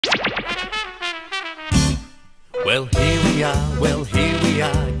Well here we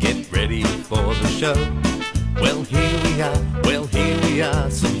are, get ready for the show. Well here we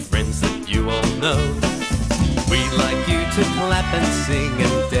are, some friends that you all know. We'd like you to clap and sing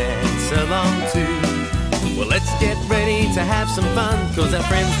and dance along too. Well, let's get ready to have some fun, cause our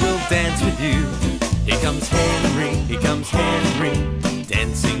friends will dance with you. Here comes Henry,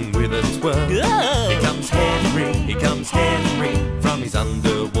 dancing with a twirl. Here comes Henry, from his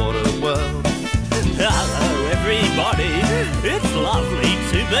underwater world. Hello everybody, it's lovely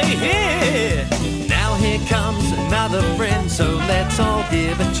to be here. Now here comes another friend, so let's all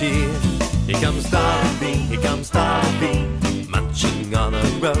give a cheer. Here comes Dorothy, munching on a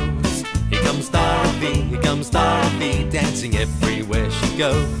rose. Here comes Dorothy, dancing everywhere she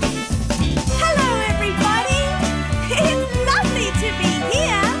goes. Hello everybody, it's lovely to be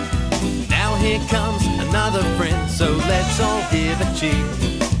here. Now here comes another friend, so let's all give a cheer.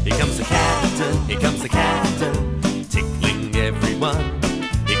 Here comes the captain, tickling everyone.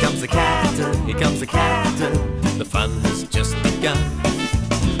 Here comes the captain, the fun has just begun.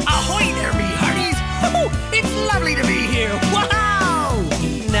 Ahoy there, me hearties! Oh, it's lovely to be here! Wow!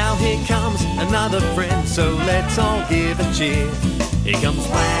 Now here comes another friend, so let's all give a cheer. Here comes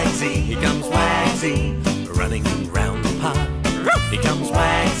Wagsy, running round the park. Here comes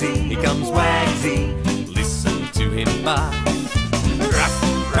Wagsy, listen to him bark.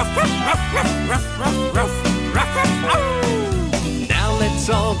 Now let's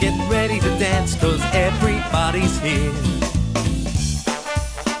all get ready to dance, cause everybody's here.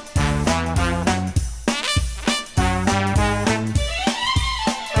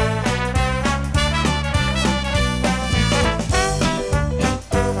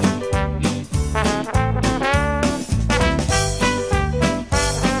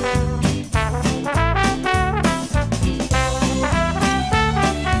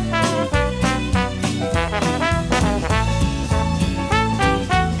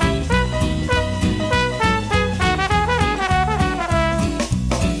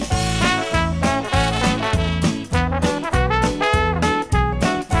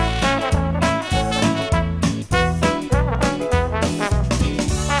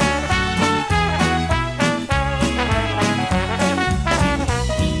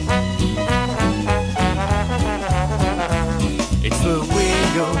 It's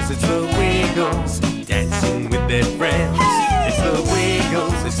the Wiggles, dancing with their friends. It's the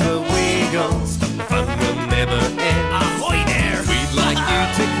Wiggles, the fun will never end. Ahoy there! We'd like you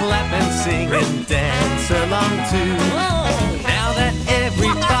to clap and sing and dance along too.